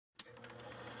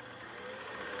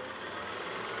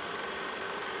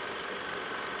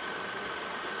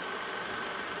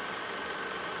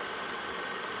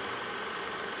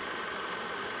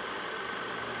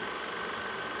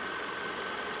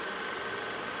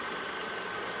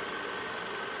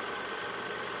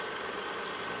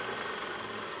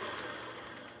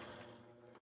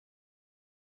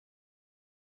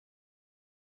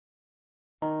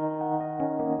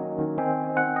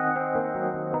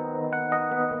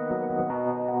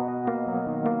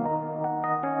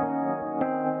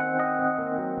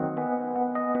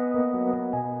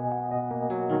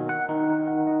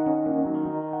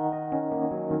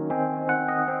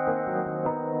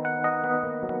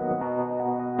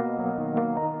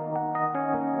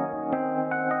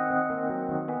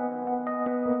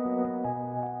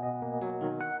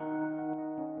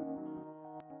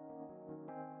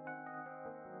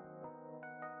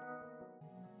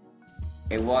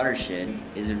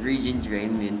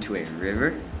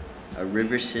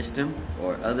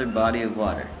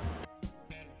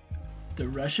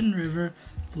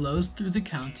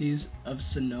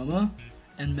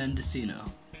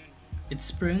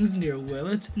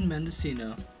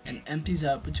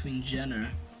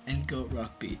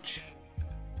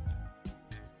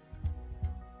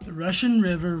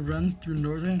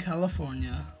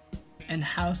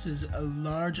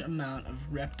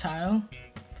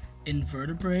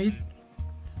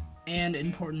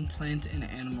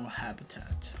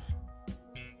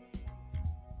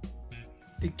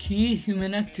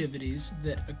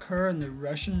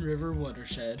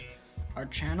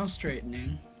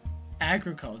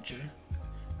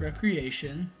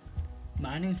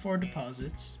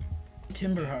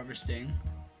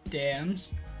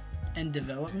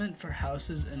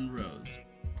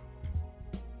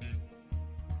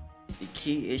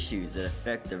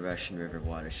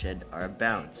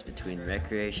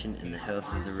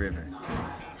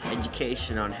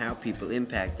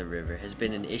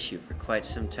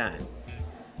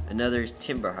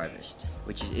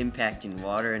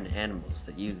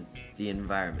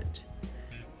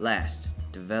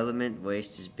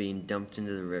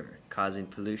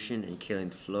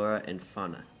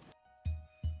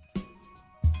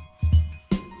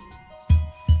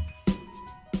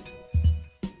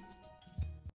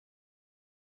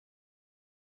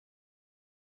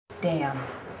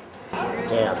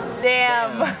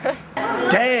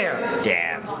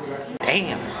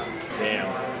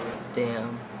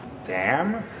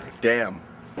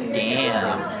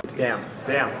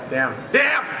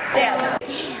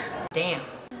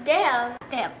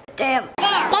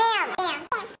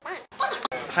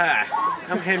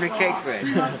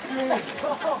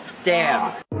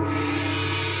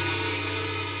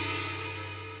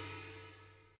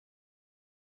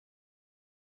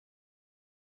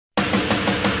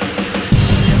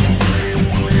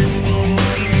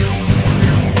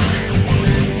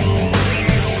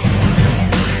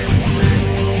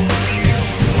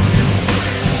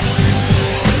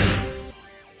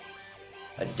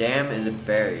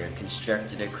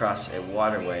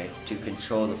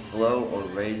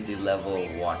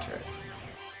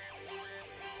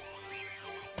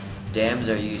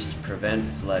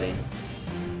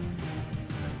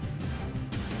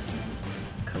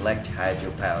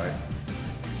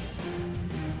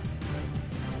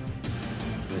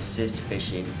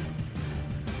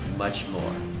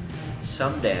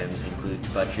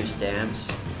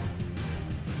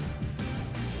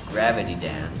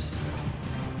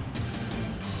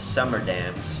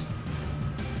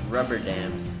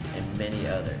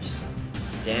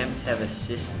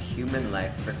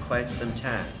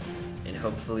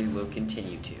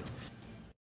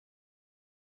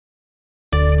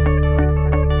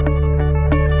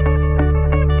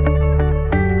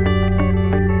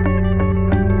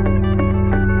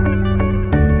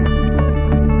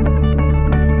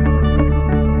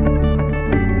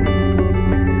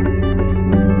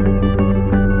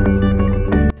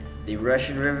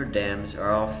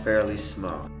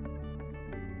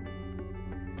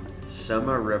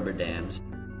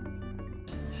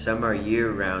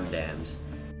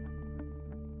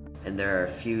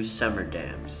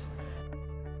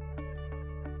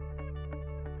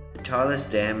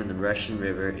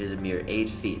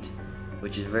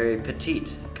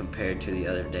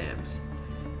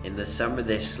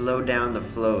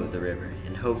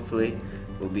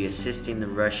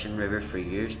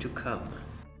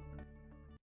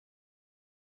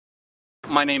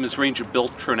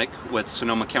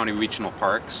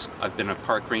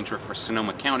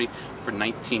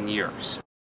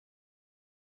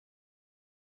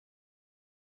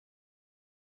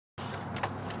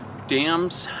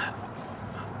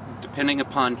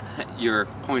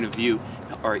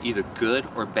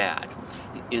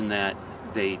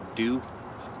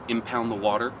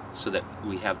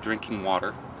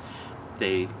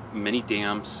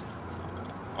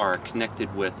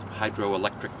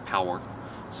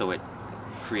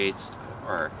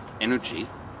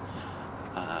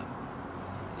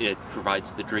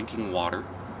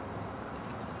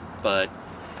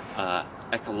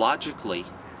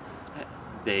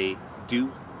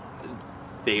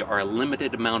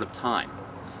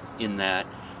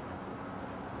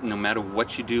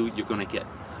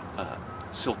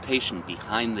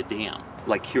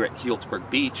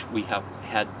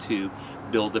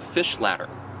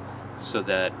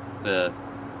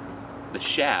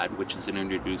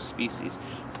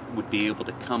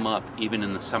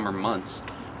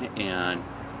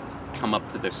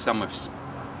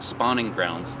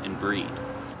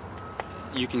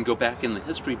you can go back in the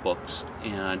history books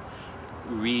and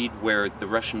read where the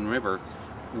Russian River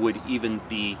would even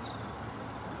be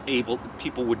able,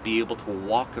 people would be able to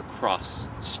walk across,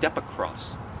 step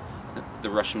across the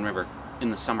Russian River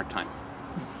in the summertime.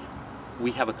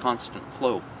 We have a constant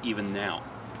flow even now.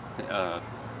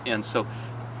 And so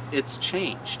it's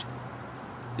changed.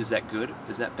 Is that good?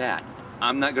 Is that bad?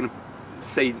 I'm not going to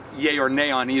say yay or nay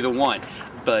on either one,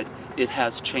 but it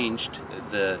has changed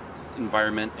the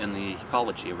environment and the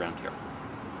ecology around here.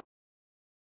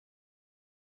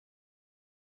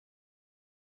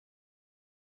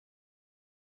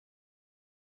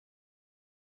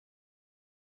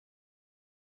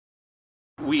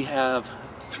 We have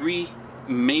 3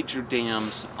 major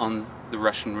dams on the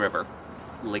Russian River: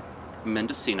 Lake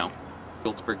Mendocino,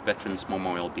 Galesburg Veterans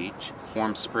Memorial Beach,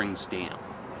 Warm Springs Dam,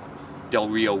 Del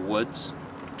Rio Woods,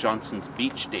 Johnson's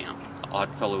Beach Dam, the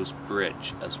Oddfellows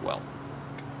Bridge as well.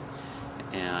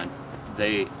 And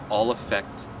they all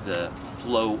affect the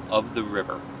flow of the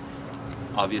river.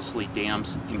 Obviously,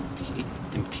 dams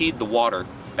impede the water,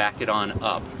 back it on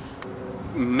up.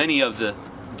 Many of the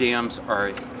dams are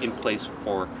in place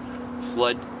for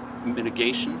flood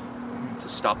mitigation, to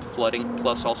stop flooding,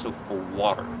 plus also for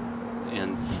water.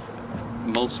 And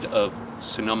most of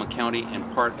Sonoma County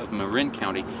and part of Marin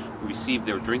County receive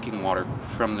their drinking water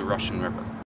from the Russian River.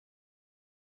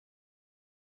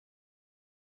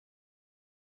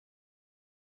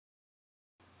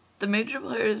 The major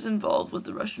players involved with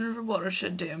the Russian River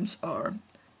watershed dams are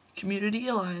Community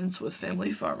Alliance with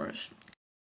Family Farmers,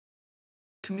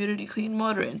 Community Clean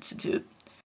Water Institute,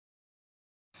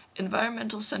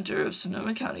 Environmental Center of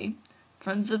Sonoma County,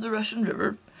 Friends of the Russian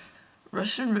River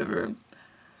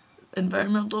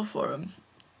Environmental Forum,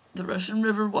 the Russian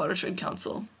River Watershed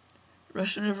Council,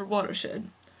 Russian River Watershed,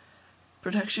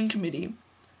 Protection Committee,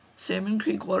 Salmon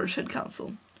Creek Watershed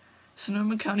Council,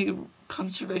 Sonoma County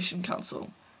Conservation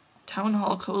Council, Town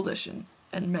Hall Coalition,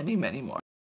 and many, many more.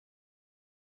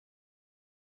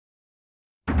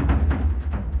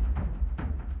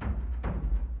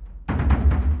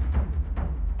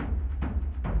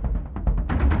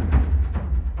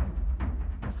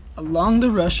 Along the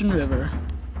Russian River,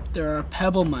 there are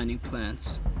pebble mining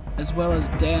plants, as well as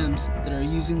dams that are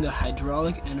using the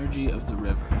hydraulic energy of the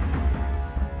river.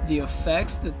 The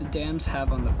effects that the dams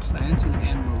have on the plant and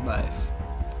animal life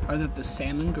are that the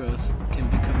salmon growth can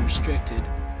become restricted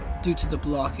due to the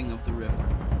blocking of the river.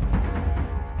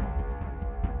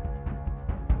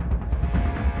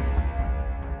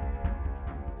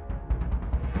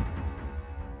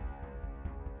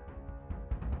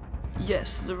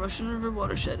 Yes, the Russian River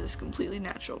watershed is completely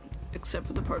natural, except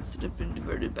for the parts that have been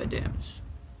diverted by dams.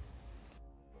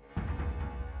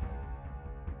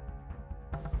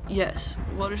 Yes,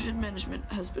 watershed management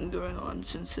has been going on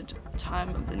since the time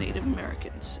of the Native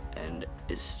Americans, and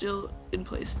is still in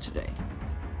place today.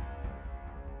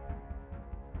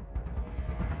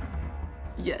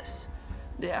 Yes,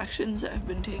 the actions that have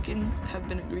been taken have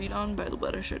been agreed on by the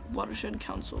Watershed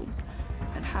Council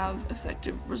and have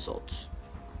effective results.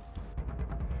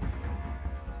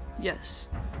 Yes,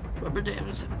 rubber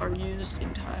dams are used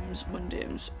in times when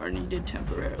dams are needed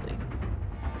temporarily.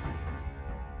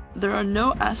 There are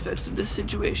no aspects of this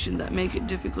situation that make it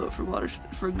difficult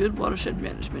for good watershed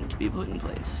management to be put in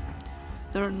place.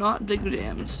 There are not big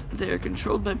dams. They are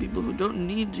controlled by people who don't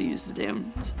need to use the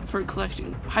dams for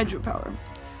collecting hydropower,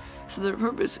 so their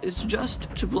purpose is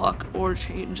just to block or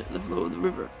change the flow of the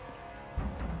river.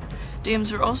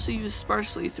 Dams are also used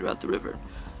sparsely throughout the river,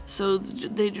 so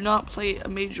they do not play a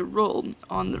major role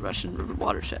on the Russian River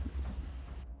watershed.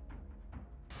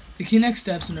 The key next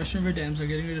steps in Russian River dams are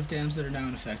getting rid of dams that are now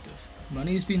ineffective.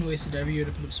 Money is being wasted every year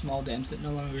to put up small dams that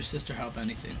no longer assist or help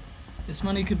anything. This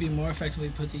money could be more effectively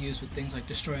put to use with things like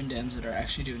destroying dams that are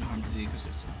actually doing harm to the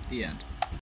ecosystem. The end.